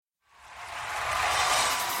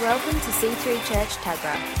Welcome to See-Through Church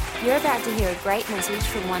Tuggerah. You're about to hear a great message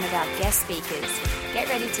from one of our guest speakers. Get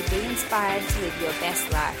ready to be inspired to live your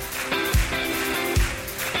best life.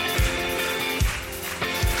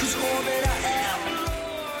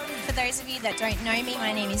 For those of you that don't know me,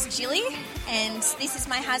 my name is JILLIE, and this is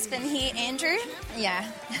my husband here, Andrew. Yeah,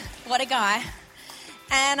 what a guy.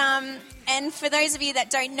 And for those of you that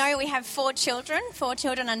don't know, we have four children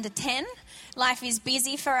under 10. Life is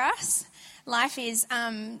busy for us. Life is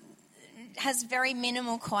has very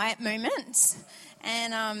minimal quiet moments,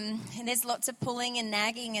 and there's lots of pulling and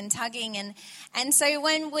nagging and tugging, and so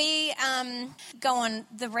when we go on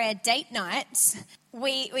the rare date nights,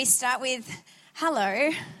 we start with hello,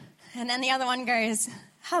 and then the other one goes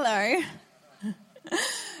hello,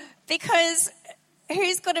 because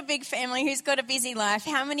who's got a big family, who's got a busy life?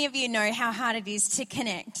 How many of you know how hard it is to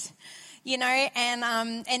connect? You know,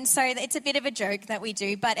 and so it's a bit of a joke that we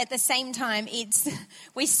do, but at the same time,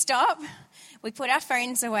 we stop, we put our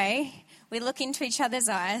phones away, we look into each other's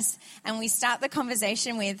eyes, and we start the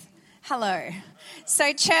conversation with hello.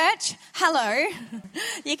 So church, hello.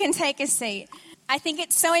 You can take a seat. I think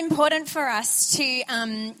it's so important for us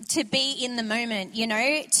to be in the moment, you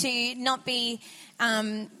know, to not be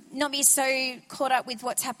so caught up with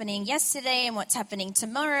what's happening yesterday and what's happening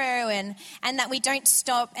tomorrow, and that we don't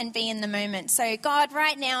stop and be in the moment. So God,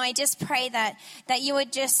 right now, I just pray that you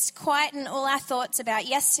would just quieten all our thoughts about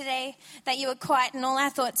yesterday, that you would quieten all our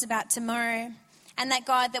thoughts about tomorrow, and that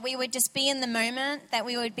God, that we would just be in the moment, that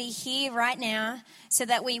we would be here right now so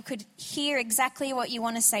that we could hear exactly what you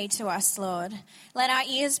want to say to us, Lord. Let our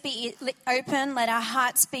ears be open, let our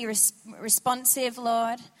hearts be responsive,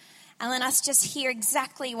 Lord. And let us just hear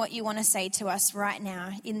exactly what you want to say to us right now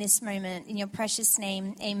in this moment. In your precious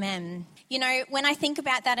name, amen. You know, when I think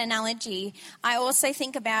about that analogy, I also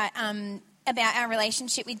think about our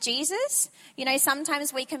relationship with Jesus. You know,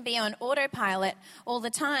 sometimes we can be on autopilot all the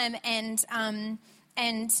time,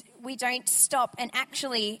 and we don't stop and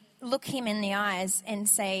actually look him in the eyes and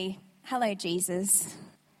say, hello, Jesus.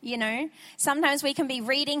 You know, sometimes we can be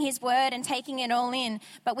reading his word and taking it all in,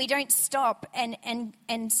 but we don't stop and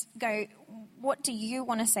go, what do you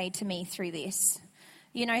want to say to me through this?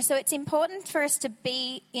 You know, so it's important for us to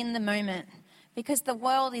be in the moment because the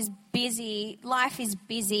world is busy, life is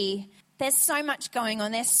busy. There's so much going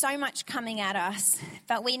on, there's so much coming at us,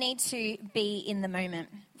 but we need to be in the moment.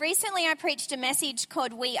 Recently I preached a message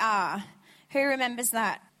called We Are. Who remembers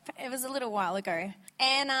that? It was a little while ago.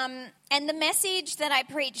 And the message that I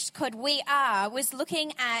preached called We Are was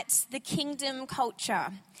looking at the kingdom culture.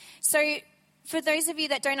 So for those of you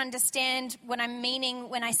that don't understand what I'm meaning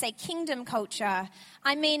when I say kingdom culture,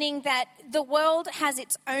 I'm meaning that the world has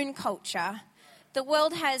its own culture. The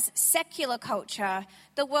world has secular culture.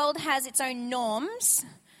 The world has its own norms,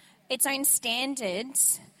 its own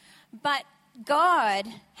standards, but God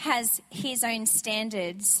has his own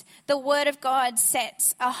standards. The word of God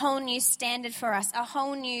sets a whole new standard for us, a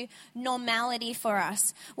whole new normality for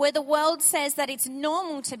us. Where the world says that it's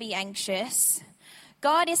normal to be anxious,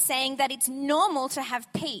 God is saying that it's normal to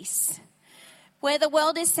have peace. Where the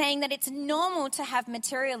world is saying that it's normal to have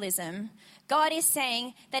materialism, God is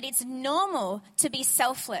saying that it's normal to be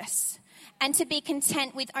selfless and to be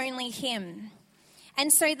content with only him.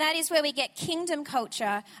 And so that is where we get kingdom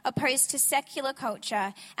culture opposed to secular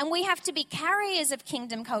culture. And we have to be carriers of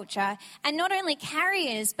kingdom culture. And not only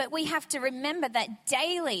carriers, but we have to remember that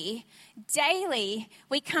daily,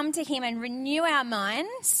 we come to him and renew our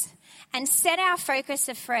minds and set our focus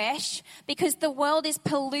afresh, because the world is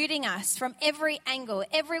polluting us from every angle.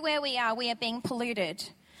 Everywhere we are being polluted.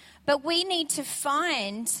 But we need to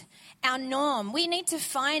find our norm. We need to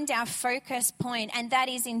find our focus point, and that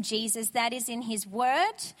is in Jesus, that is in his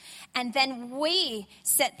word, and then we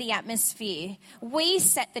set the atmosphere. We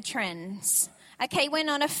set the trends. Okay, we're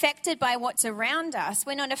not affected by what's around us.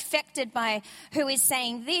 We're not affected by who is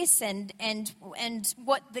saying this and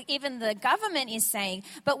what even the government is saying,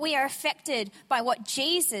 but we are affected by what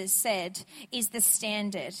Jesus said is the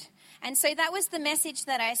standard. And so that was the message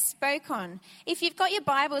that I spoke on. If you've got your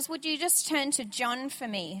Bibles, would you just turn to John for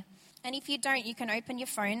me? And if you don't, you can open your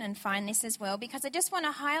phone and find this as well, because I just want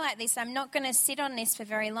to highlight this. I'm not going to sit on this for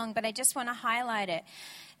very long, but I just want to highlight it.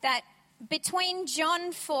 That between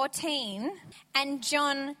John 14 and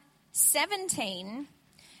John 17,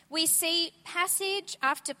 we see passage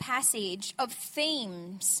after passage of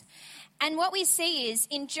themes. And what we see is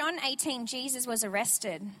in John 18, Jesus was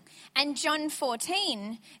arrested. And John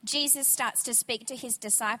 14, Jesus starts to speak to his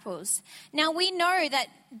disciples. Now we know that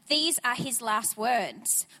these are his last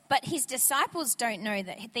words, but his disciples don't know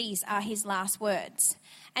that these are his last words.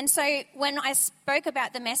 And so when I spoke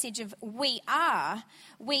about the message of we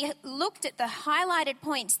looked at the highlighted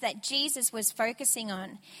points that Jesus was focusing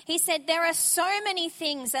on. He said, there are so many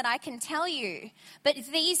things that I can tell you, but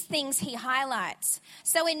these things he highlights.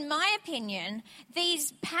 So in my opinion,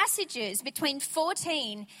 these passages between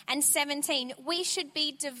 14 and 17, we should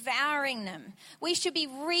be devouring them. We should be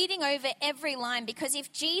reading over every line, because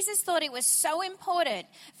if Jesus thought it was so important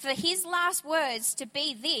for his last words to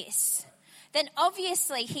be this, then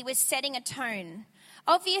obviously he was setting a tone.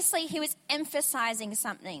 Obviously he was emphasizing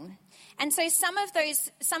something. And so some of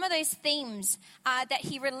those themes are that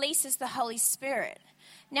he releases the Holy Spirit.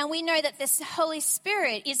 Now we know that this Holy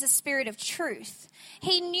Spirit is a spirit of truth.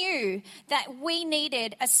 He knew that we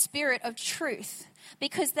needed a spirit of truth,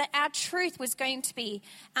 because that our truth was going to be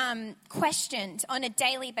questioned on a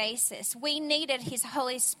daily basis. We needed his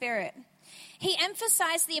Holy Spirit. He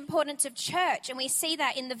emphasized the importance of church, and we see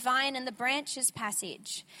that in the vine and the branches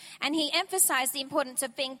passage. And he emphasized the importance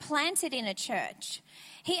of being planted in a church.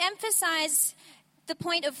 He emphasized the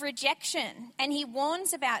point of rejection, and he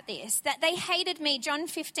warns about this, that they hated me, John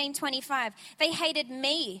 15:25. They hated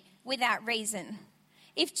me without reason.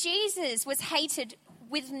 If Jesus was hated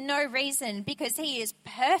with no reason because he is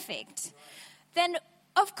perfect, then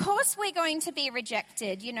of course we're going to be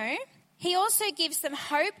rejected, you know. He also gives them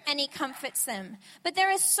hope and he comforts them. But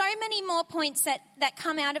there are so many more points that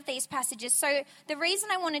come out of these passages. So the reason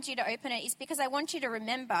I wanted you to open it is because I want you to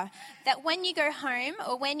remember that when you go home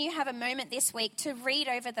or when you have a moment this week to read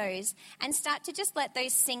over those and start to just let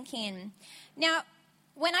those sink in. Now,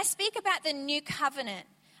 when I speak about the new covenant,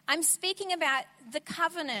 I'm speaking about the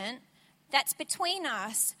covenant that's between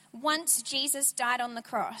us once Jesus died on the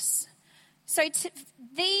cross. So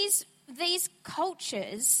these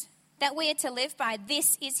cultures that we are to live by,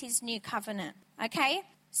 this is his new covenant, okay?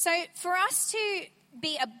 So for us to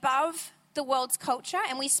be above the world's culture,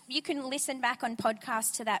 and you can listen back on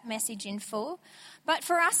podcasts to that message in full, but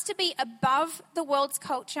for us to be above the world's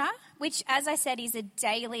culture, which, as I said, is a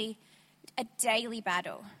daily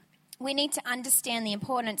battle, we need to understand the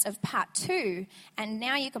importance of part 2, and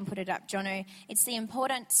now you can put it up, Jono. It's the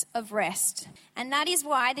importance of rest. And that is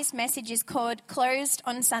why this message is called Closed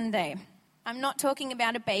on Sunday. I'm not talking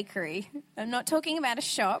about a bakery. I'm not talking about a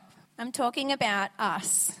shop. I'm talking about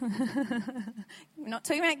us. I'm not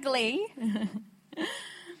talking about Glee.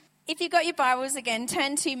 If you've got your Bibles again,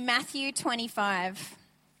 turn to Matthew 25.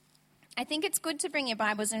 I think it's good to bring your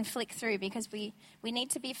Bibles and flick through, because we need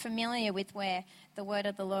to be familiar with where the word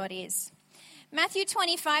of the Lord is. Matthew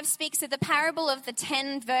 25 speaks of the parable of the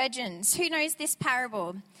 10 virgins. Who knows this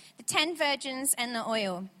parable? The 10 virgins and the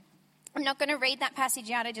oil. I'm not going to read that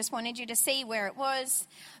passage out. I just wanted you to see where it was.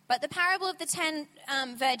 But the parable of the 10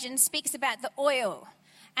 virgins speaks about the oil.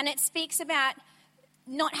 And it speaks about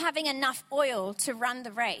not having enough oil to run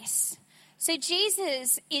the race. So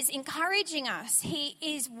Jesus is encouraging us. He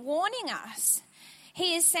is warning us.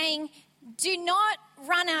 He is saying, do not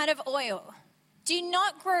run out of oil. Do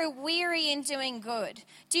not grow weary in doing good.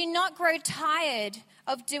 Do not grow tired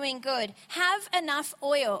of doing good. Have enough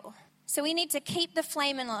oil. So we need to keep the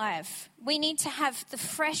flame alive. We need to have the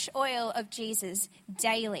fresh oil of Jesus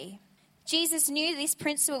daily. Jesus knew this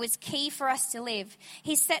principle was key for us to live.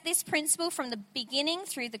 He set this principle from the beginning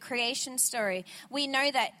through the creation story. We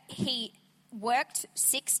know that he worked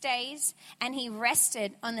 6 days and he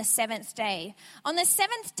rested on the 7th day. On the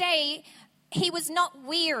 7th day, he was not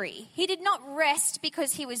weary. He did not rest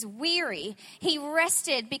because he was weary. He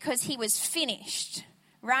rested because he was finished,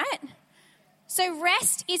 right? So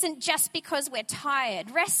rest isn't just because we're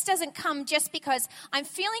tired. Rest doesn't come just because I'm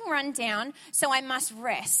feeling run down, so I must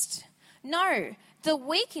rest. No, the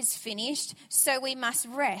week is finished, so we must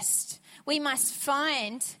rest. We must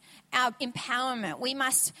find our empowerment. We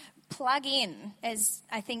must plug in, as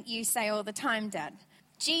I think you say all the time, Dad.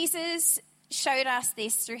 Jesus showed us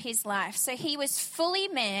this through his life. So he was fully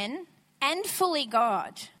man and fully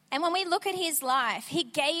God. And when we look at his life, he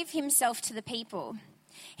gave himself to the people.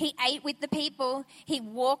 He ate with the people. He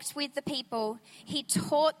walked with the people. He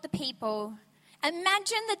taught the people.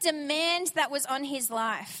 Imagine the demand that was on his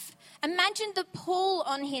life. Imagine the pull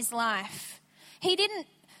on his life. He didn't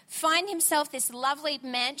find himself this lovely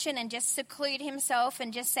mansion and just seclude himself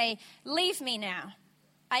and just say, leave me now.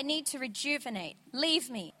 I need to rejuvenate. Leave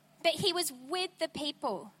me. But he was with the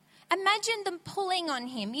people. Imagine them pulling on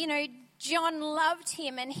him. You know, John loved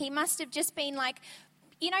him, and he must have just been like,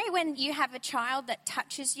 you know when you have a child that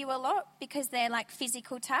touches you a lot because they're like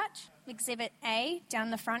physical touch? Exhibit A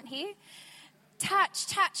down the front here.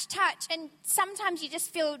 touch. And sometimes you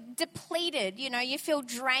just feel depleted, you feel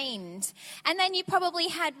drained. And then you probably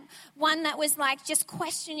had one that was like just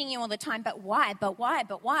questioning you all the time. But why?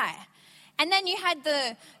 And then you had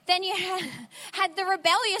the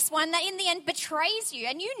rebellious one that in the end betrays you.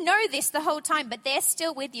 And you know this the whole time, but they're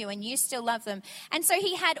still with you and you still love them. And so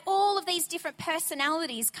he had all of these different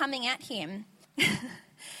personalities coming at him.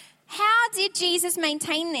 How did Jesus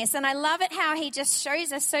maintain this? And I love it how he just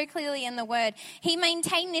shows us so clearly in the word. He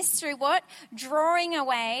maintained this through what? Drawing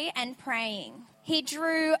away and praying. He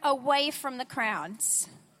drew away from the crowds.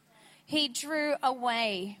 He drew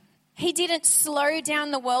away. He didn't slow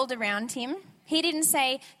down the world around him. He didn't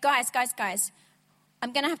say, guys,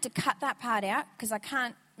 I'm going to have to cut that part out because I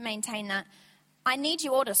can't maintain that. I need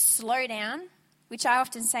you all to slow down, which I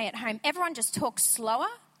often say at home. Everyone just talk slower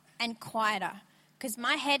and quieter because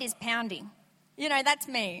my head is pounding. That's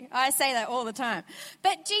me. I say that all the time.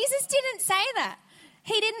 But Jesus didn't say that.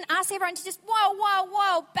 He didn't ask everyone to just,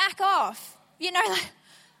 whoa, back off.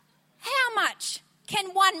 How much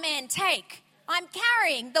can one man take? I'm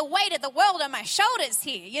carrying the weight of the world on my shoulders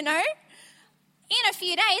here, In a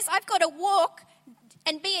few days, I've got to walk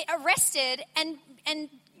and be arrested and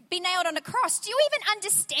be nailed on a cross. Do you even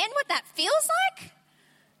understand what that feels like?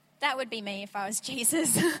 That would be me if I was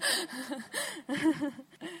Jesus.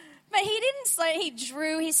 But he didn't slow, he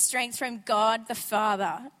drew his strength from God the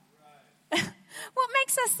Father. What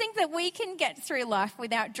makes us think that we can get through life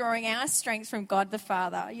without drawing our strength from God the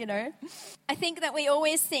Father, I think that we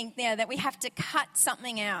always think that we have to cut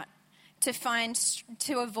something out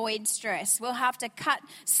to avoid stress. We'll have to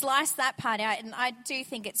slice that part out. And I do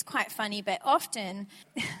think it's quite funny, but often,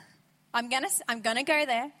 I'm gonna go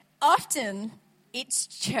there. Often, it's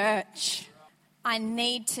church. I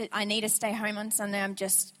need to stay home on Sunday. I'm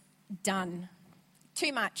just done.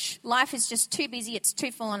 Too much. Life is just too busy. It's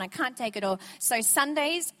too full on. I can't take it all. So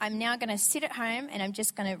Sundays, I'm now going to sit at home and I'm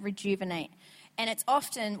just going to rejuvenate. And it's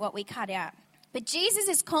often what we cut out. But Jesus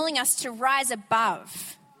is calling us to rise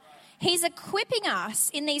above. He's equipping us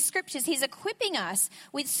in these scriptures. He's equipping us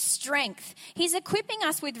with strength. He's equipping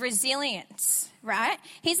us with resilience, right?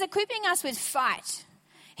 He's equipping us with fight.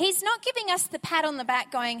 He's not giving us the pat on the back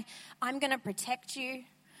going, I'm going to protect you.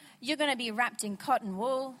 You're going to be wrapped in cotton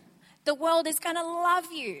wool. The world is going to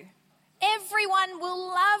love you. Everyone will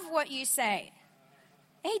love what you say.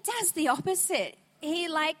 He does the opposite. He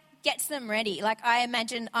gets them ready. I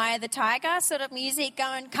imagine Eye of the Tiger sort of music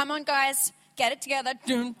going, come on guys, get it together.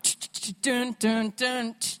 Dun, dun, dun,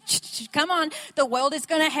 dun. Come on, the world is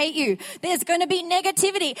going to hate you. There's going to be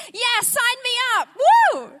negativity. Yeah, sign me up.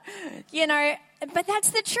 Woo! But that's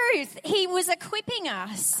the truth. He was equipping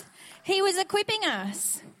us.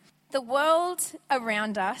 The world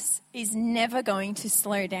around us is never going to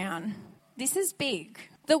slow down. This is big.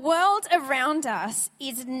 The world around us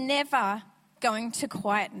is never going to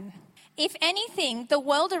quieten. If anything, the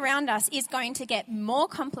world around us is going to get more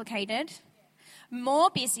complicated, more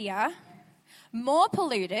busier, more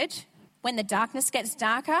polluted. When the darkness gets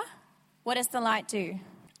darker, what does the light do?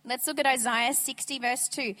 Let's look at Isaiah 60 verse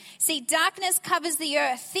 2. See, darkness covers the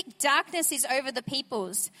earth. Thick darkness is over the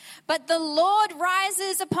peoples. But the Lord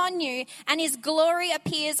rises upon you and his glory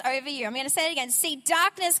appears over you. I'm going to say it again. See,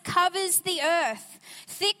 darkness covers the earth.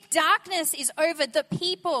 Thick darkness is over the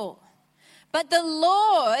people. But the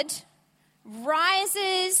Lord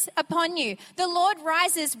rises upon you. The Lord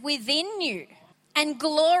rises within you and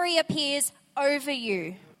glory appears over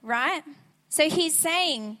you, right? So he's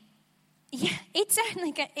saying, yeah,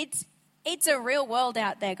 it's a real world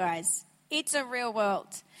out there, guys. It's a real world.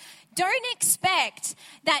 Don't expect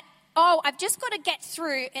that, I've just got to get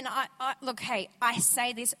through. And look, hey, I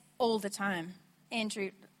say this all the time,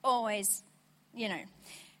 Andrew, always,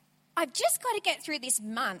 I've just got to get through this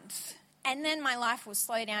month and then my life will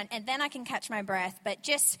slow down and then I can catch my breath. But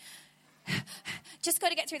just got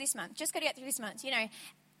to get through this month.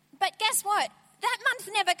 But guess what? That month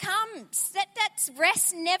never comes. That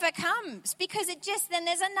rest never comes because then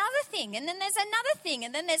there's another thing and then there's another thing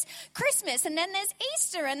and then there's Christmas and then there's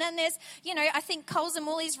Easter and then there's, I think Coles and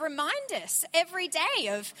Woolies remind us every day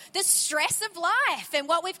of the stress of life and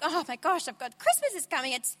what oh my gosh, Christmas is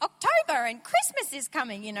coming. It's October and Christmas is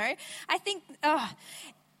coming, I think,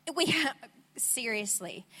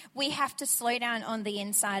 seriously, we have to slow down on the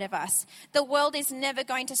inside of us. The world is never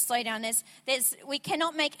going to slow down. We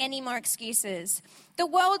cannot make any more excuses. The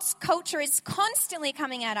world's culture is constantly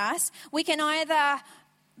coming at us. We can either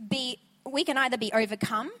be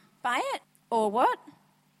overcome by it, or what?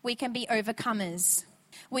 We can be overcomers.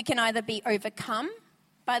 We can either be overcome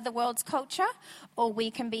by the world's culture, or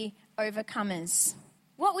we can be overcomers.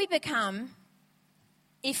 What we become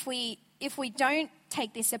if we if we don't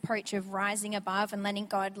take this approach of rising above and letting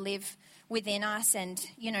God live within us and,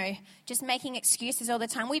 just making excuses all the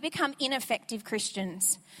time, we become ineffective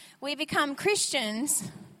Christians. We become Christians,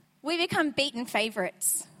 we become beaten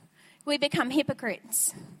favourites. We become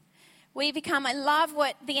hypocrites. I love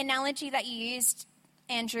what the analogy that you used,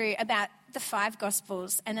 Andrew, about the 5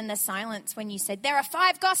 Gospels and then the silence when you said, there are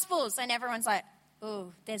 5 Gospels, and everyone's like,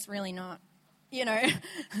 oh, there's really not.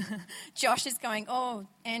 Josh is going, oh,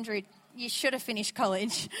 Andrew, you should have finished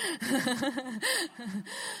college.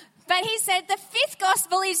 But he said the 5th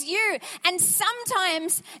gospel is you. And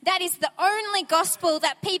sometimes that is the only gospel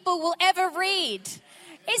that people will ever read.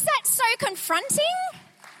 Is that so confronting?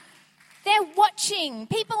 They're watching.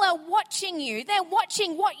 People are watching you. They're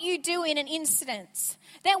watching what you do in an incident.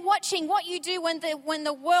 They're watching what you do when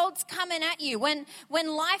the world's coming at you, when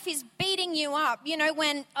life is beating you up,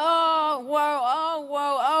 when, oh,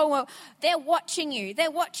 whoa. They're watching you.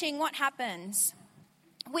 They're watching what happens.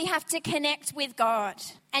 We have to connect with God.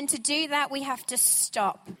 And to do that, we have to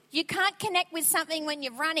stop. You can't connect with something when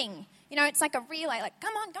you're running. It's like a relay, like,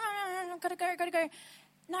 come on, gotta go.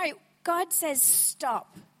 No, God says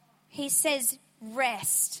stop. He says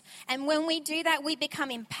rest. And when we do that, we become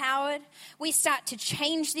empowered. We start to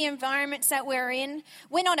change the environments that we're in.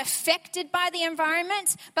 We're not affected by the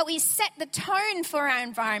environment, but we set the tone for our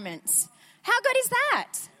environments. How good is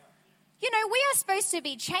that? We are supposed to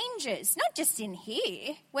be changers, not just in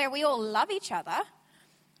here, where we all love each other.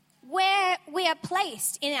 Where we are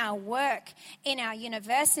placed in our work, in our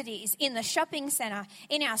universities, in the shopping centre,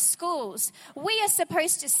 in our schools, we are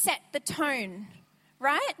supposed to set the tone,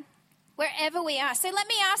 right? Wherever we are. So let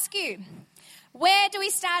me ask you, where do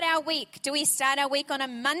we start our week? Do we start our week on a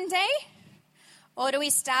Monday or do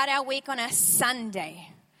we start our week on a Sunday?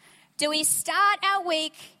 Do we start our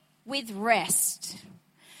week with rest?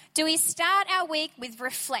 Do we start our week with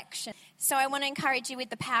reflection? So I want to encourage you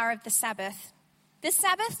with the power of the Sabbath. The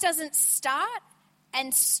Sabbath doesn't start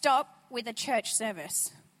and stop with a church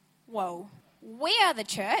service. Whoa. We are the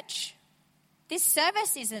church. This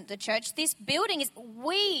service isn't the church. This building is,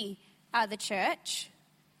 we are the church,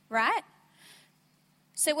 right?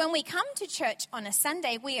 So when we come to church on a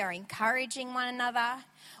Sunday, we are encouraging one another.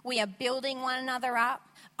 We are building one another up.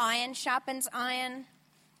 Iron sharpens iron.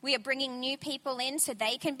 We are bringing new people in so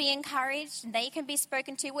they can be encouraged and they can be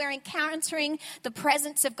spoken to. We're encountering the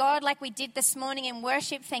presence of God like we did this morning in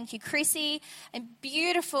worship. Thank you, Chrissy. And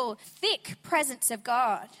beautiful, thick presence of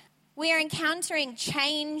God. We are encountering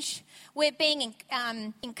change. We're being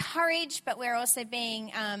encouraged, but we're also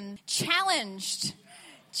being challenged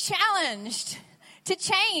to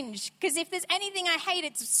change. Because if there's anything I hate,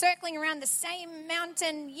 it's circling around the same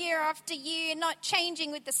mountain year after year, not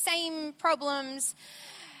changing with the same problems.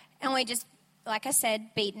 And we're just, like I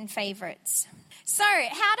said, beaten favourites. So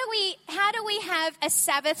how do we have a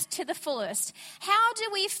Sabbath to the fullest? How do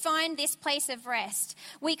we find this place of rest?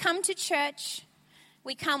 We come to church.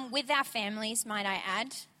 We come with our families, might I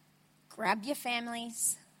add. Grab your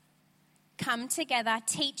families. Come together.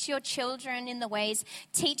 Teach your children in the ways.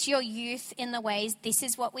 Teach your youth in the ways. This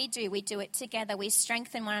is what we do. We do it together. We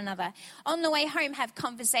strengthen one another. On the way home, have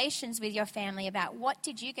conversations with your family about what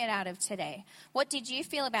did you get out of today? What did you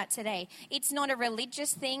feel about today? It's not a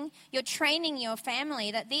religious thing. You're training your family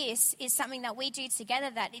that this is something that we do together,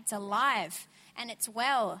 that it's alive and it's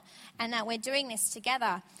well, and that we're doing this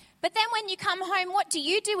together. But then when you come home, what do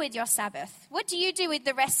you do with your Sabbath? What do you do with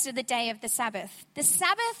the rest of the day of the Sabbath? The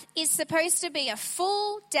Sabbath is supposed to be a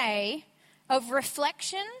full day of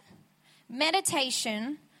reflection,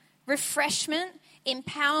 meditation, refreshment,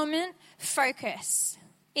 empowerment, focus.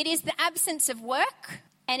 It is the absence of work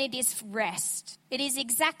and it is rest. It is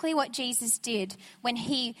exactly what Jesus did when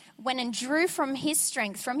he went and drew from his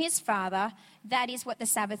strength, from his Father. That is what the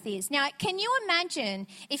Sabbath is. Now, can you imagine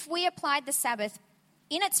if we applied the Sabbath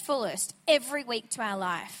in its fullest every week to our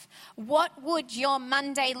life? What would your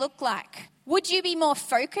Monday look like? Would you be more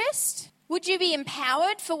focused? Would you be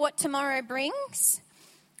empowered for what tomorrow brings?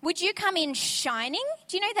 Would you come in shining?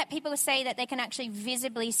 Do you know that people say that they can actually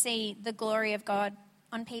visibly see the glory of God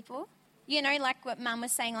on people? Like what Mum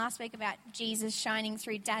was saying last week about Jesus shining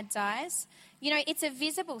through Dad's eyes. It's a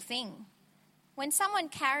visible thing. When someone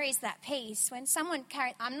carries that peace,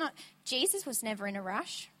 Jesus was never in a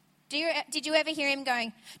rush. Did you ever hear him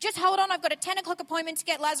going, just hold on, I've got a 10 o'clock appointment to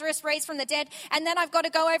get Lazarus raised from the dead, and then I've got to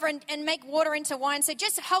go over and make water into wine, so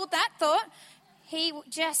just hold that thought. He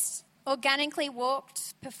just organically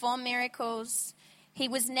walked, performed miracles. He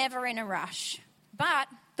was never in a rush. But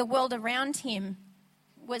the world around him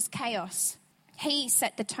was chaos. He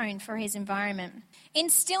set the tone for his environment. In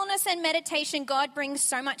stillness and meditation, God brings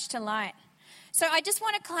so much to light. So I just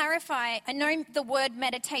want to clarify, I know the word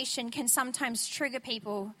meditation can sometimes trigger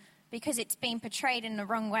people because it's been portrayed in the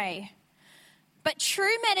wrong way. But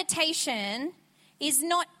true meditation is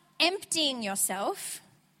not emptying yourself,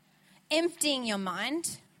 emptying your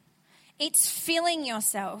mind. It's filling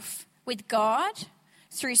yourself with God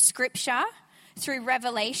through scripture, through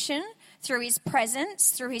revelation, through his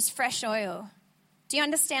presence, through his fresh oil. Do you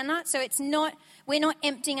understand that? So we're not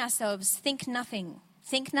emptying ourselves. Think nothing.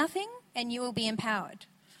 Think nothing and you will be empowered.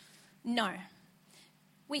 No.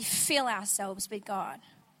 We fill ourselves with God.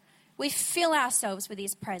 We fill ourselves with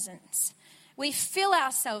his presence. We fill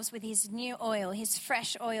ourselves with his new oil, his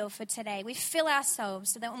fresh oil for today. We fill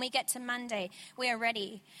ourselves so that when we get to Monday, we are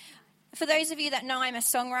ready. For those of you that know, I'm a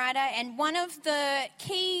songwriter, and one of the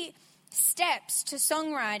key steps to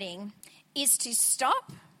songwriting is to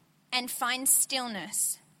stop and find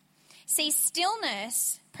stillness. See,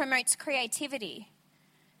 stillness promotes creativity.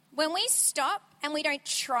 When we stop and we don't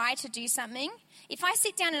try to do something, if I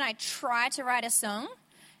sit down and I try to write a song,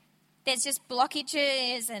 there's just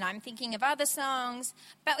blockages and I'm thinking of other songs.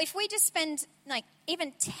 But if we just spend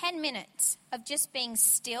even 10 minutes of just being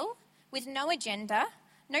still with no agenda,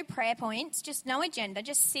 no prayer points, just no agenda,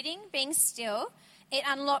 just sitting, being still, it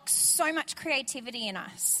unlocks so much creativity in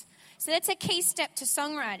us. So that's a key step to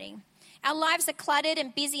songwriting. Our lives are cluttered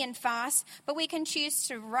and busy and fast, but we can choose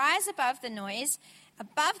to rise above the noise,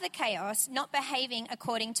 above the chaos, not behaving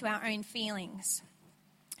according to our own feelings.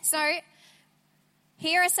 So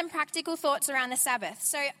here are some practical thoughts around the Sabbath.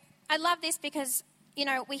 So I love this because,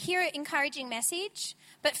 we hear an encouraging message,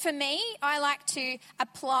 but for me, I like to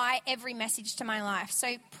apply every message to my life.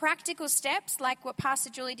 So practical steps, like what Pastor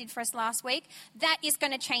Julie did for us last week, that is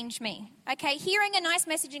going to change me. Okay, hearing a nice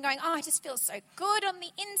message and going, oh, I just feel so good on the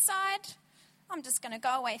inside, I'm just going to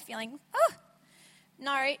go away feeling, oh.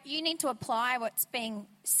 No, you need to apply what's being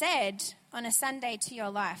said on a Sunday to your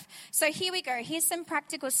life. So here we go. Here's some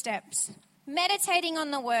practical steps. Meditating on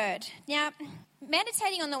the Word. Now,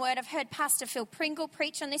 meditating on the Word, I've heard Pastor Phil Pringle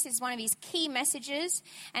preach on this. It's one of his key messages,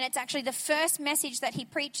 and it's actually the first message that he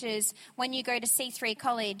preaches when you go to C3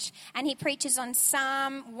 College, and he preaches on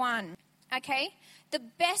Psalm 1. Okay? The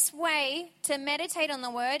best way to meditate on the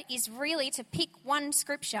Word is really to pick one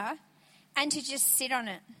scripture and to just sit on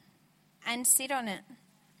it. And sit on it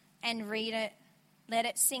and read it. Let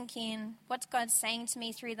it sink in. What's God saying to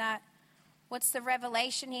me through that? What's the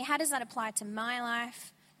revelation here? How does that apply to my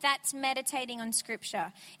life? That's meditating on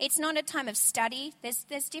scripture. It's not a time of study.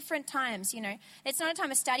 There's different times, It's not a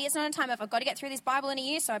time of study. It's not a time of, I've got to get through this Bible in a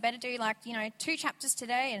year, so I better do 2 chapters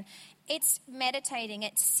today. And it's meditating.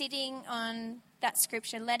 It's sitting on that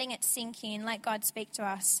scripture, letting it sink in, let God speak to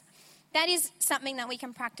us. That is something that we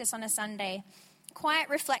can practice on a Sunday. Quiet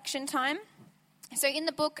reflection time. So in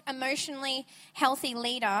the book, Emotionally Healthy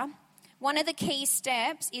Leader, one of the key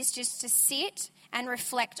steps is just to sit and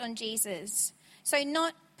reflect on Jesus. So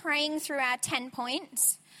not praying through our 10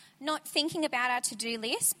 points, not thinking about our to-do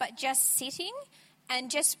list, but just sitting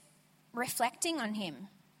and just reflecting on him.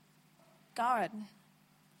 God,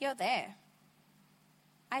 you're there.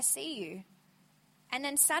 I see you. And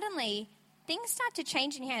then suddenly, things start to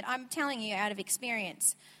change in your head. I'm telling you out of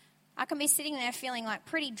experience. I can be sitting there feeling like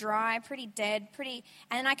pretty dry, pretty dead,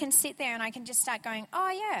 and I can sit there and I can just start going, oh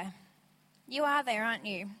yeah, you are there, aren't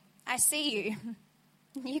you? I see you.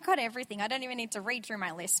 You got everything. I don't even need to read through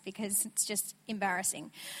my list because it's just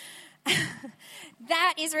embarrassing.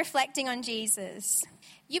 That is reflecting on Jesus.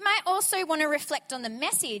 You might also want to reflect on the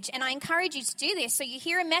message, and I encourage you to do this. So you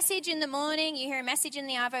hear a message in the morning, you hear a message in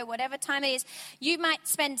the arvo, whatever time it is, you might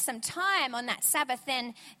spend some time on that Sabbath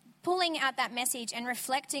then pulling out that message and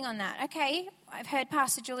reflecting on that. Okay, I've heard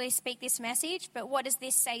Pastor Julie speak this message, but what does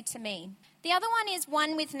this say to me? The other one is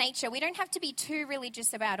one with nature. We don't have to be too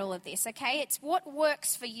religious about all of this, okay? It's what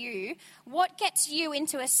works for you, what gets you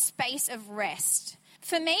into a space of rest.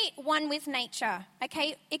 For me, one with nature,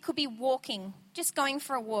 okay? It could be walking, just going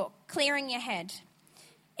for a walk, clearing your head.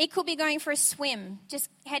 It could be going for a swim,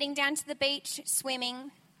 just heading down to the beach,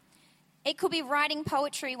 swimming. It could be writing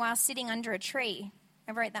poetry while sitting under a tree.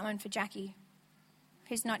 I wrote that one for Jackie,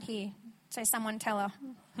 who's not here, so someone tell her.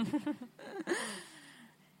 Do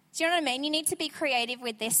you know what I mean? You need to be creative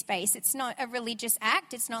with this space. It's not a religious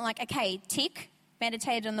act. It's not like, okay, tick,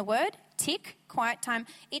 meditated on the Word, tick, quiet time.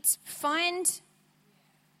 It's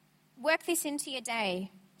work this into your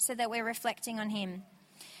day so that we're reflecting on him.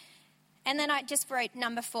 And then I just wrote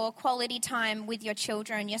number 4, quality time with your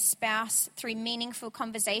children, your spouse, through meaningful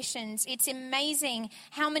conversations. It's amazing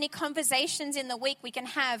how many conversations in the week we can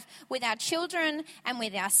have with our children and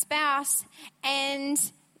with our spouse, and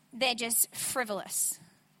they're just frivolous.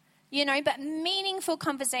 but meaningful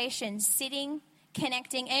conversations, sitting,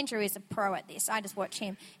 connecting. Andrew is a pro at this. I just watch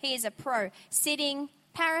him. He is a pro. Sitting.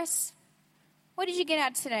 Paris, what did you get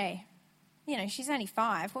out today? She's only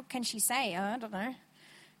 5. What can she say? I don't know.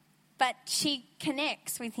 But she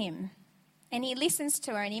connects with him and he listens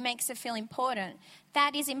to her and he makes her feel important.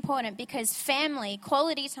 That is important because family,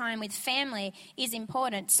 quality time with family is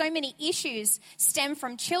important. So many issues stem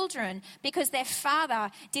from children because their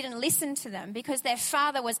father didn't listen to them, because their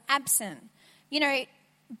father was absent.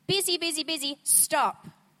 Busy, stop.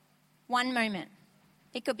 1 moment.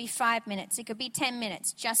 It could be 5 minutes. It could be 10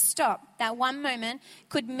 minutes. Just stop. That 1 moment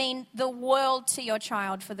could mean the world to your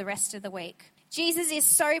child for the rest of the week. Jesus is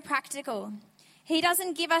so practical. He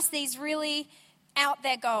doesn't give us these really out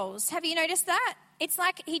there goals. Have you noticed that? It's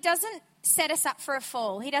like he doesn't set us up for a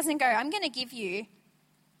fall. He doesn't go, I'm going to give you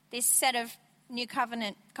this set of new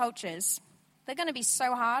covenant cultures. They're going to be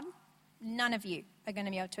so hard. None of you are going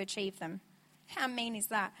to be able to achieve them. How mean is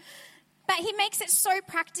that? But he makes it so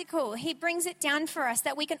practical. He brings it down for us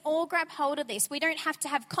that we can all grab hold of this. We don't have to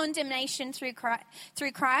have condemnation through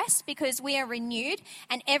Christ because we are renewed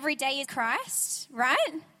and every day is Christ, right?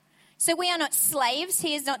 So we are not slaves.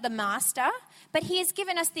 He is not the master. But he has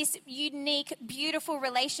given us this unique, beautiful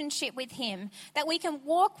relationship with him that we can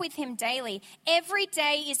walk with him daily. Every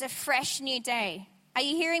day is a fresh new day. Are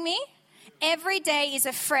you hearing me? Every day is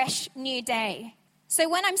a fresh new day. So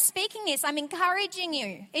when I'm speaking this, I'm encouraging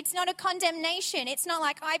you. It's not a condemnation. It's not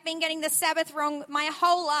like I've been getting the Sabbath wrong my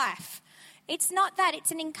whole life. It's not that. It's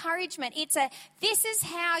an encouragement. This is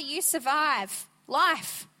how you survive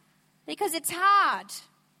life because it's hard,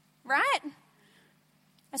 right? I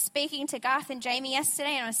was speaking to Garth and Jamie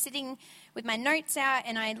yesterday and I was sitting with my notes out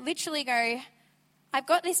and I literally go, I've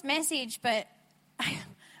got this message, but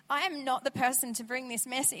I am not the person to bring this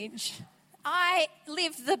message. I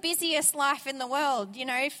live the busiest life in the world.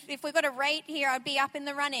 If we've got a rate here, I'd be up in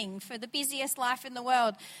the running for the busiest life in the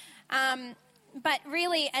world. But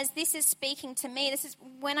really, as this is speaking to me, this is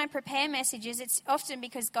when I prepare messages, it's often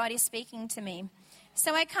because God is speaking to me.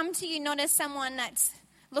 So I come to you not as someone that's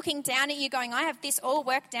looking down at you going, I have this all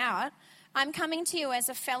worked out. I'm coming to you as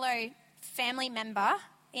a fellow family member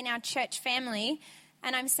in our church family,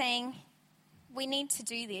 and I'm saying, we need to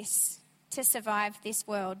do this to survive this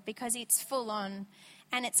world because it's full on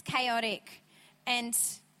and it's chaotic and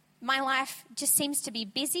my life just seems to be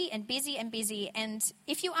busy and busy and busy. And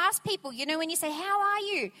if you ask people, when you say, how are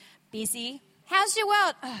you? Busy. How's your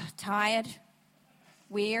world? Oh, tired,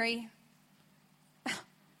 weary.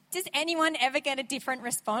 Does anyone ever get a different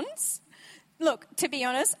response? Look, to be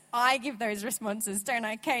honest, I give those responses, don't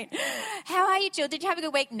I, Kate? How are you, Jill? Did you have a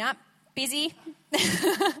good week? Nope. Busy.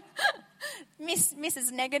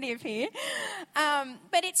 Mrs. Negative here.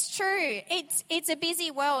 But it's true. It's a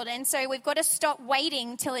busy world. And so we've got to stop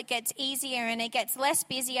waiting till it gets easier and it gets less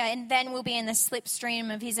busier and then we'll be in the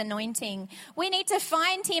slipstream of his anointing. We need to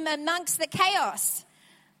find him amongst the chaos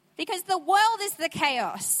because the world is the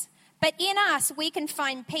chaos. But in us, we can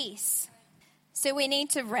find peace. So we need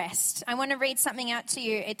to rest. I want to read something out to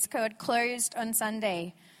you. It's called Closed on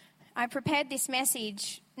Sunday. I prepared this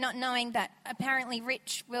message not knowing that apparently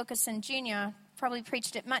Rich Wilkerson Jr. probably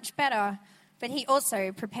preached it much better, but he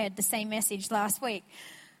also prepared the same message last week.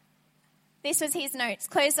 This was his notes.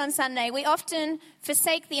 Closed on Sunday. We often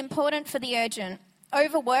forsake the important for the urgent.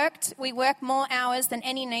 Overworked, we work more hours than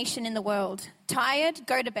any nation in the world. Tired,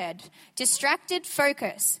 go to bed. Distracted,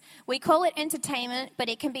 focus. We call it entertainment, but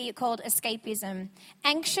it can be called escapism.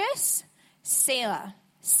 Anxious, Selah,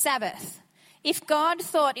 Sabbath. If God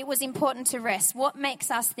thought it was important to rest, what makes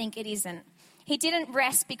us think it isn't? He didn't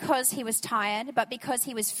rest because he was tired, but because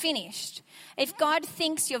he was finished. If God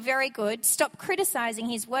thinks you're very good, stop criticizing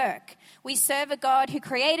his work. We serve a God who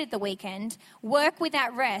created the weekend. Work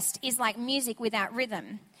without rest is like music without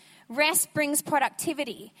rhythm. Rest brings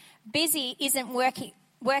productivity. Busy isn't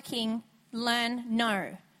working, learn,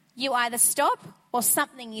 no. You either stop or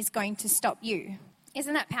something is going to stop you.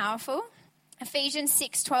 Isn't that powerful? Ephesians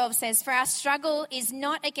 6:12 says, for our struggle is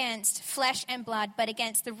not against flesh and blood, but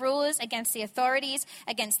against the rulers, against the authorities,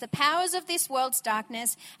 against the powers of this world's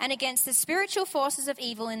darkness, and against the spiritual forces of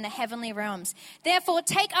evil in the heavenly realms. Therefore,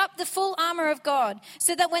 take up the full armor of God,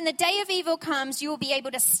 so that when the day of evil comes, you will be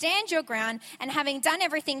able to stand your ground, and having done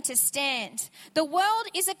everything to stand. The world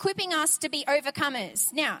is equipping us to be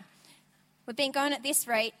overcomers. Now, we've been going at this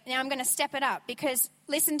rate. Now I'm going to step it up because,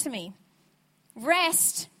 listen to me,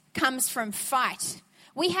 rest comes from fight.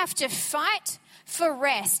 We have to fight for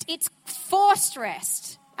rest. It's forced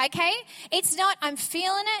rest, okay? It's not, I'm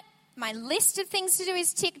feeling it, my list of things to do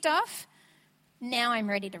is ticked off, now I'm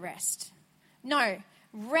ready to rest. No,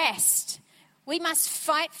 rest. We must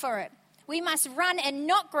fight for it. We must run and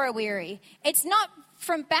not grow weary. It's not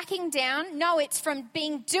from backing down. No, it's from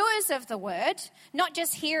being doers of the word, not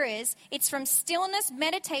just hearers. It's from stillness,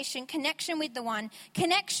 meditation, connection with the one,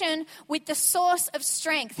 connection with the source of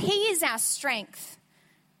strength. He is our strength.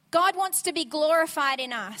 God wants to be glorified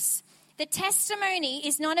in us. The testimony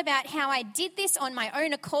is not about how I did this on my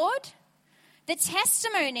own accord. The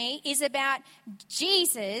testimony is about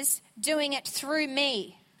Jesus doing it through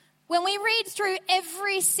me. When we read through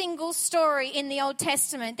every single story in the Old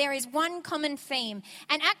Testament, there is one common theme.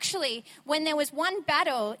 And actually, when there was one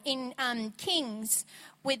battle in Kings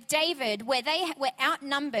with David where they were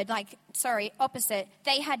outnumbered, opposite,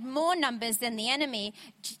 they had more numbers than the enemy,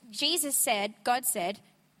 God said,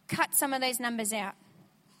 cut some of those numbers out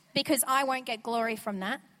because I won't get glory from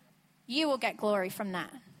that. You will get glory from that.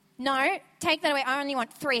 No, take that away. I only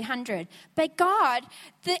want 300. But God,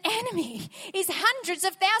 the enemy, is hundreds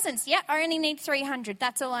of thousands. Yep, I only need 300.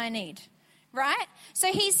 That's all I need. Right? So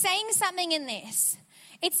he's saying something in this.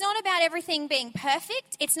 It's not about everything being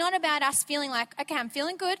perfect. It's not about us feeling like, okay, I'm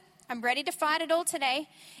feeling good. I'm ready to fight it all today.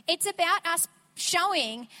 It's about us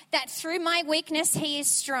showing that through my weakness, he is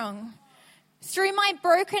strong. Through my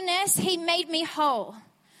brokenness, he made me whole.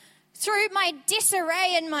 Through my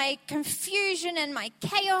disarray and my confusion and my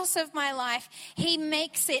chaos of my life, he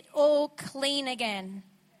makes it all clean again.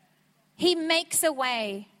 He makes a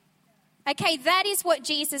way. Okay, that is what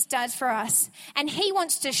Jesus does for us. And he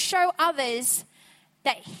wants to show others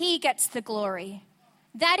that he gets the glory.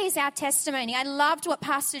 That is our testimony. I loved what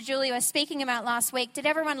Pastor JILLIE was speaking about last week. Did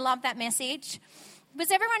everyone love that message? Was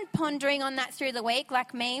everyone pondering on that through the week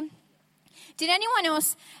like me? Did anyone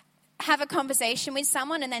else have a conversation with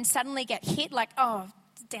someone and then suddenly get hit like, oh,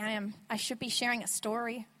 damn, I should be sharing a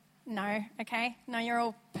story? No, okay? No, you're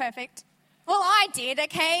all perfect. Well, I did,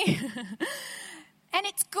 okay? And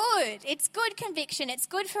it's good. It's good conviction. It's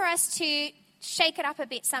good for us to shake it up a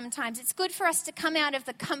bit sometimes. It's good for us to come out of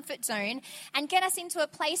the comfort zone and get us into a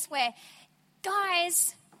place where,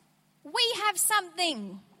 guys, we have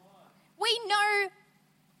something. We know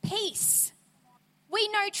peace. We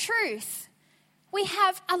know truth. We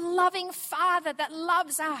have a loving Father that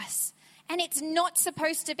loves us, and it's not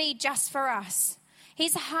supposed to be just for us.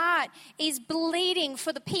 His heart is bleeding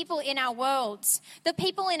for the people in our worlds, the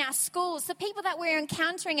people in our schools, the people that we're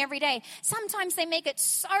encountering every day. Sometimes they make it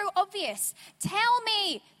so obvious. Tell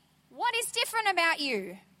me, what is different about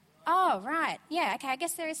you? Oh, right. Yeah, okay, I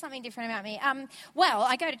guess there is something different about me. Well,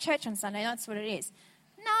 I go to church on Sunday, that's what it is.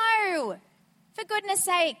 No, for goodness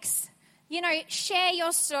sakes, share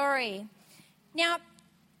your story. Now,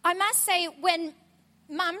 I must say, when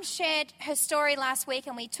Mum shared her story last week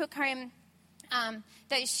and we took home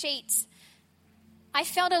those sheets, I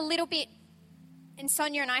felt a little bit, and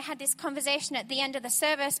Sonia and I had this conversation at the end of the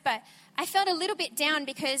service, but I felt a little bit down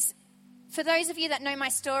because for those of you that know my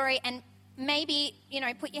story, and maybe,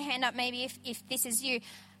 put your hand up maybe if this is you,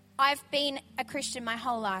 I've been a Christian my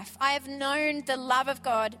whole life. I have known the love of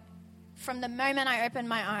God from the moment I opened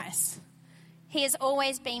my eyes. He has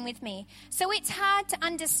always been with me. So it's hard to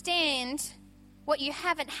understand what you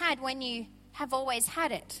haven't had when you have always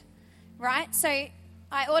had it, right? So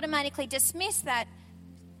I automatically dismiss that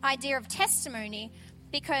idea of testimony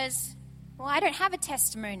because, well, I don't have a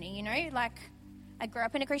testimony, like I grew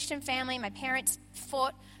up in a Christian family. My parents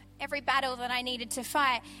fought every battle that I needed to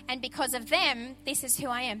fight. And because of them, this is who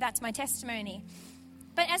I am. That's my testimony.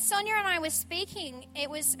 But as Sonia and I were speaking, it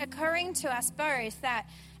was occurring to us both that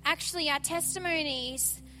actually our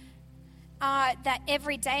testimonies are that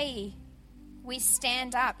every day we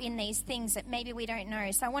stand up in these things that maybe we don't know.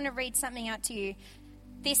 So I want to read something out to you.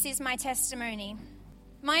 This is my testimony.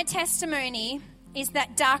 My testimony is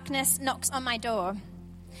that darkness knocks on my door.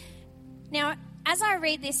 Now, as I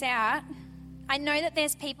read this out, I know that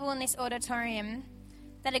there's people in this auditorium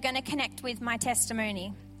that are going to connect with my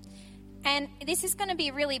testimony. And this is going to be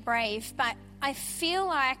really brave, but I feel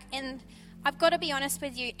like, and I've got to be honest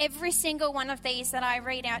with you, every single one of these that I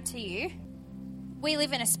read out to you, we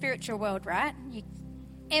live in a spiritual world, right?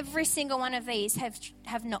 Every single one of these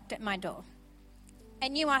have knocked at my door.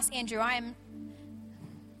 And you ask Andrew, I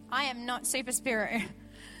am not super spirit,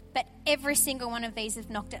 but every single one of these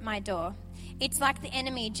have knocked at my door. It's like the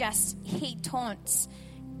enemy he taunts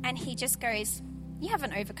and he just goes, you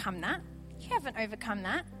haven't overcome that. You haven't overcome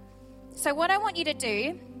that. So what I want you to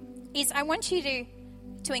do is I want you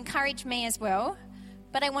to encourage me as well,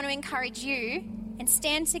 but I want to encourage you and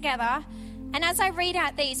stand together. And as I read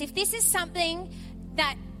out these, if this is something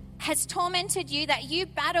that has tormented you, that you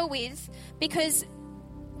battle with, because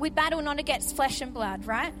we battle not against flesh and blood,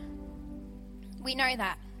 right? We know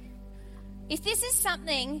that. If this is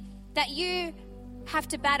something that you have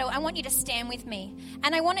to battle, I want you to stand with me.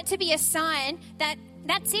 And I want it to be a sign that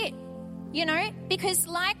that's it, because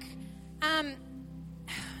like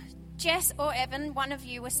Jess or Evan, one of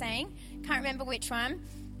you were saying, can't remember which one,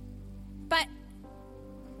 but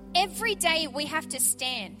every day we have to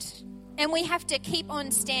stand and we have to keep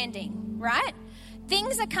on standing, right?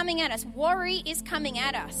 Things are coming at us. Worry is coming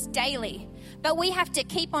at us daily. But we have to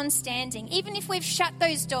keep on standing. Even if we've shut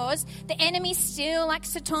those doors, the enemy still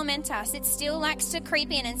likes to torment us. It still likes to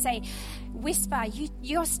creep in and say, whisper,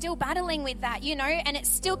 you're still battling with that, and it's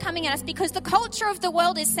still coming at us because the culture of the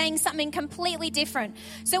world is saying something completely different.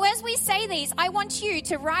 So as we say these, I want you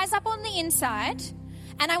to rise up on the inside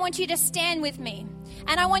and I want you to stand with me.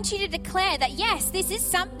 And I want you to declare that, yes, this is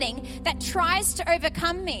something that tries to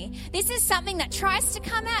overcome me. This is something that tries to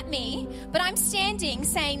come at me, but I'm standing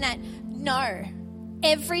saying that, no.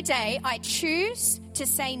 Every day I choose to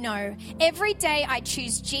say no. Every day I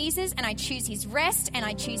choose Jesus and I choose his rest and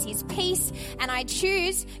I choose his peace and I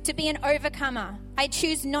choose to be an overcomer. I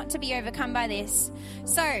choose not to be overcome by this.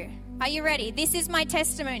 So, are you ready? This is my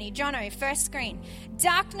testimony. Jono, first screen.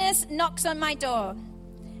 Darkness knocks on my door.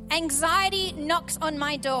 Anxiety knocks on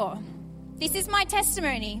my door. This is my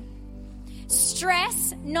testimony.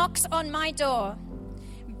 Stress knocks on my door.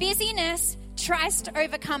 Busyness tries to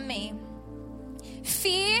overcome me.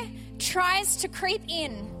 Fear tries to creep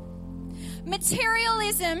in.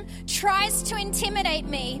 Materialism tries to intimidate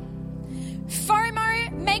me.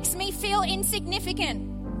 FOMO makes me feel insignificant.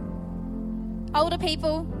 Older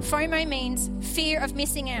people, FOMO means fear of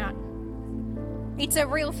missing out. It's a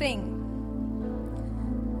real thing.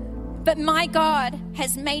 But my God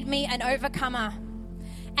has made me an overcomer.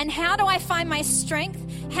 And how do I find my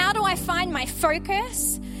strength? How do I find my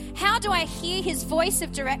focus? How do I hear his voice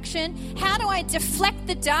of direction? How do I deflect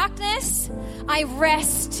the darkness? I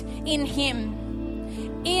rest in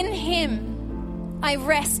him. In him. I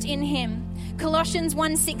rest in him. Colossians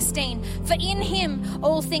 1:16. For in him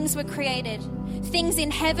all things were created. Things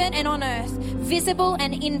in heaven and on earth, visible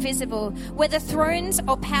and invisible, whether thrones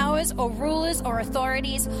or powers or rulers or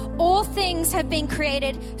authorities, all things have been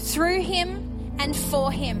created through him and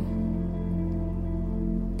for him.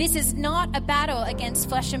 This is not a battle against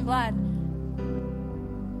flesh and blood.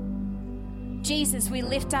 Jesus, we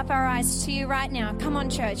lift up our eyes to you right now. Come on,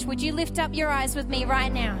 church. Would you lift up your eyes with me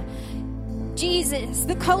right now? Jesus,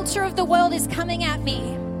 the culture of the world is coming at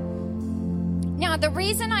me. Now, the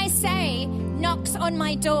reason I say knocks on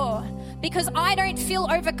my door, because I don't feel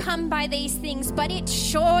overcome by these things, but it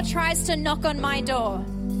sure tries to knock on my door.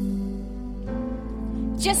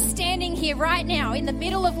 Just standing here right now in the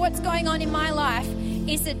middle of what's going on in my life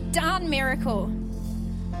is a darn miracle.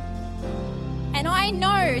 And I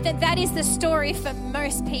know that that is the story for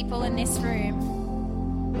most people in this room.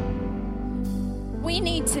 We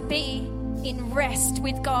need to be in rest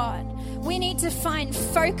with God. We need to find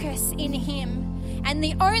focus in him. And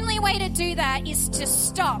the only way to do that is to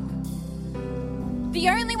stop. The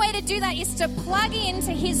only way to do that is to plug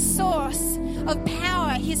into his source of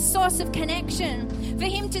power, his source of connection, for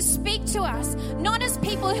him to speak to us, not as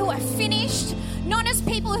people who are finished, not as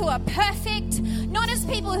people who are perfect, not as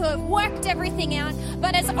people who have worked everything out,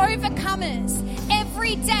 but as overcomers.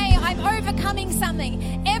 Every day I'm overcoming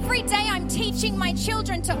something. Every day I'm teaching my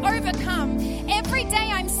children to overcome. Every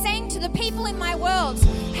day I'm saying to the people in my world,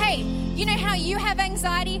 hey, you know how you have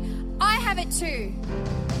anxiety? I have it too.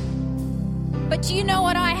 But do you know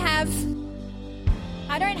what I have?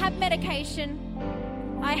 I don't have medication.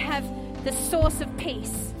 I have the source of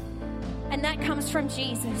peace. And that comes from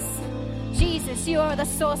Jesus. Jesus, you are the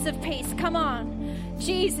source of peace. Come on.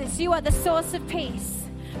 Jesus, you are the source of peace.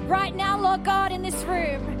 Right now, Lord God, in this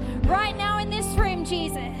room. Right now in this room,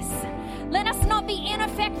 Jesus. Let us not be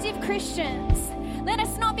ineffective Christians. Let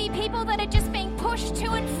us not be people that are just being pushed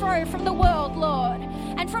to and fro from the world, Lord,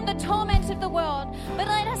 and from the torment of the world. But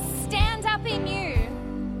let us stand up in you.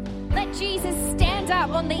 Let Jesus stand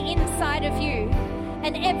up on the inside of you.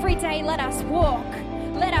 And every day let us walk.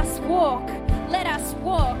 Let us walk. Let us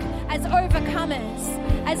walk as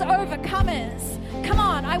overcomers. As overcomers. Come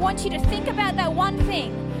on, I want you to think about that one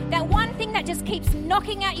thing. That one thing that just keeps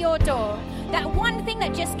knocking at your door. That one thing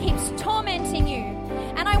that just keeps tormenting you.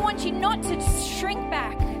 And I want you not to shrink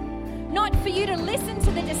back. Not for you to listen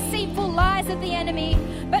to the deceitful lies of the enemy,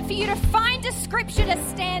 but for you to find a scripture to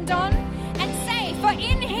stand on and say, for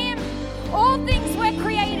in him all things were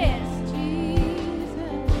created.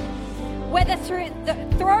 Whether through the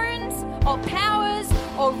thrones or powers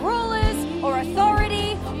or rulers or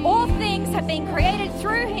authority, all things have been created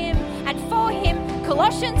through him and for him.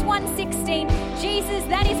 Colossians 1:16. Jesus,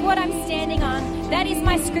 that is what I'm standing on. That is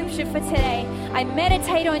my scripture for today. I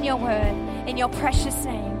meditate on your word in your precious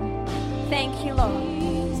name. Thank you,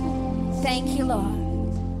 Lord. Thank you, Lord.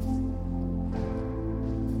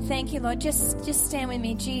 Thank you, Lord. Just stand with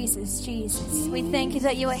me. Jesus, Jesus. We thank you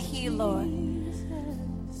that you are here, Lord.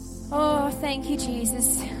 Oh, thank you,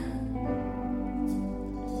 Jesus.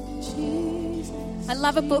 I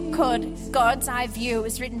love a book called God's Eye View. It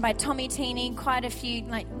was written by Tommy Teeny, quite a few,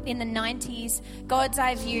 like in the 90s. God's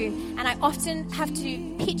Eye View. And I often have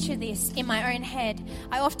to picture this in my own head.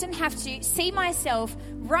 I often have to see myself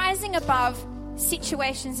rising above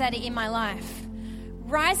situations that are in my life.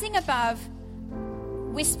 Rising above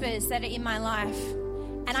whispers that are in my life.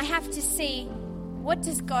 And I have to see, what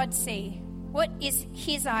does God see? What is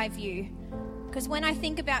his eye view? Because when I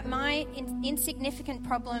think about my insignificant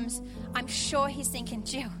problems, I'm sure he's thinking,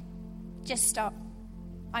 Jill, just stop.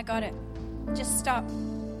 I got it. Just stop.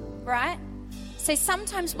 Right? So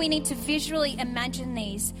sometimes we need to visually imagine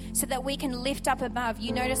these so that we can lift up above.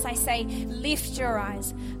 You notice I say, lift your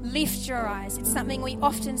eyes. Lift your eyes. It's something we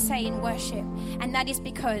often say in worship. And that is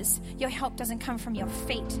because your help doesn't come from your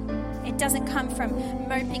feet. It doesn't come from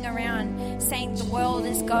moping around saying the world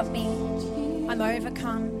has got me. I'm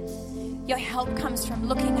overcome. Your help comes from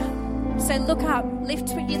looking up. So look up.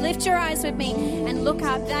 Lift your eyes with me and look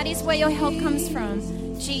up. That is where your help comes from.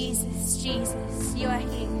 Jesus, Jesus, you are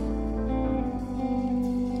here.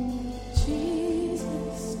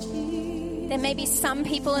 There may be some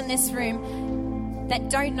people in this room that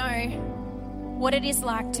don't know what it is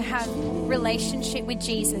like to have relationship with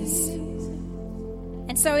Jesus.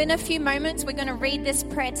 And so in a few moments, we're going to read this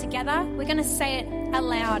prayer together. We're going to say it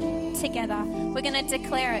aloud together. We're going to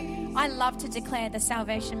declare it. I love to declare the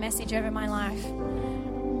salvation message over my life.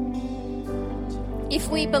 If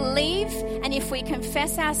we believe and if we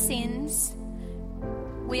confess our sins,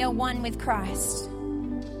 we are one with Christ.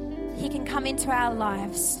 He can come into our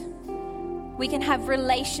lives. We can have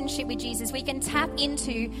relationship with Jesus. We can tap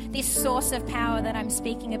into this source of power that I'm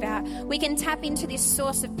speaking about. We can tap into this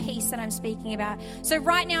source of peace that I'm speaking about. So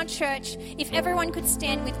right now, church, if everyone could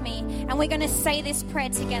stand with me and we're going to say this prayer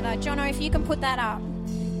together. Jono, if you can put that up.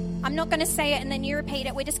 I'm not going to say it and then you repeat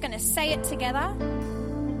it. We're just going to say it together.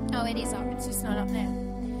 Oh, it is up. It's just not up there.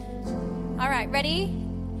 All right, ready?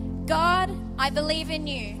 God, I believe in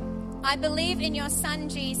you. I believe in your son,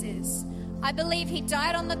 Jesus. I believe he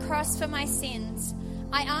died on the cross for my sins.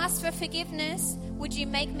 I ask for forgiveness. Would you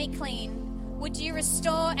make me clean? Would you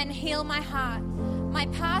restore and heal my heart? My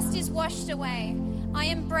past is washed away. I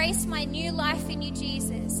embrace my new life in you,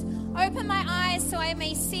 Jesus. Open my eyes so I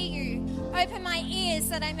may see you. Open my ears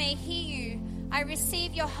that I may hear you. I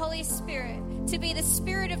receive your Holy Spirit to be the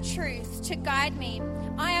Spirit of truth to guide me.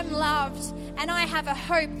 I am loved and I have a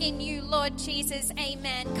hope in you, Lord Jesus.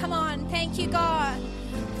 Amen. Come on. Thank you, God.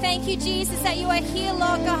 Thank you, Jesus, that you are here,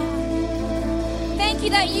 Lord God. Thank you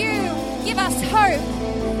that you give us hope,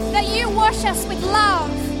 that you wash us with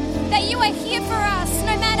love, that you are here for us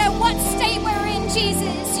no matter what state we're in,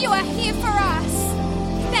 Jesus. You are here for us.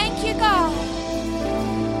 Thank you, God.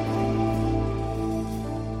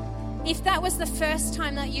 If that was the first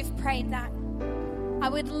time that you've prayed that, I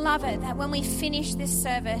would love it that when we finish this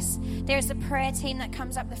service, there's a prayer team that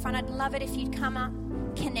comes up the front. I'd love it if you'd come up,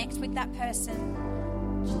 connect with that person.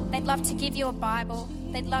 They'd love to give you a Bible.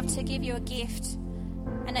 They'd love to give you a gift.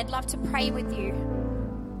 And they'd love to pray with you.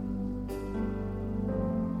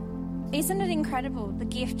 Isn't it incredible, the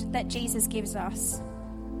gift that Jesus gives us?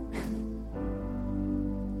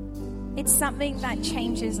 It's something that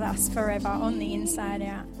changes us forever on the inside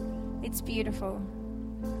out. It's beautiful.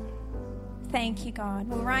 Thank you, God.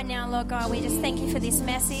 Well, right now, Lord God, we just thank you for this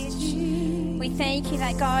message. We thank you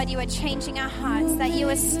that, God, you are changing our hearts, that you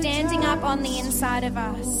are standing up on the inside of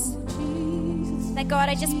us. That, God,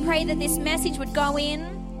 I just pray that this message would go in,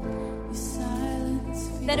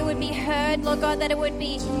 that it would be heard, Lord God, that it would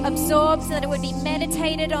be absorbed, that it would be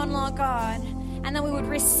meditated on, Lord God, and that we would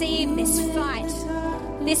receive this fight,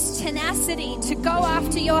 this tenacity to go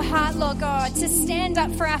after your heart, Lord God, to stand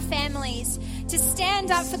up for our families, to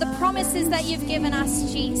stand up for the promises that you've given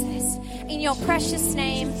us, Jesus. In your precious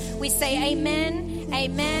name, we say amen,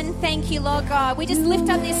 amen. Thank you, Lord God. We just lift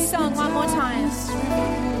up this song one more time.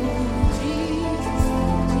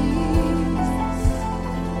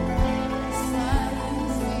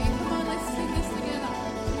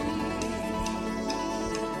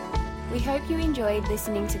 We hope you enjoyed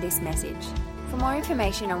listening to this message. For more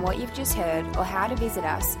information on what you've just heard or how to visit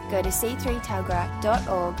us, go to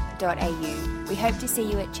c3tuggerah.org.au. We hope to see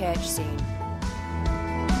you at church soon.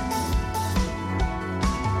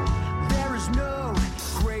 There is no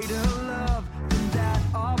greater love than that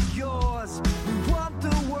of yours. We want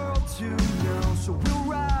the world to know, so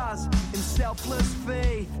selfless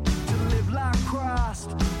faith to live like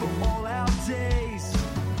Christ for all our days.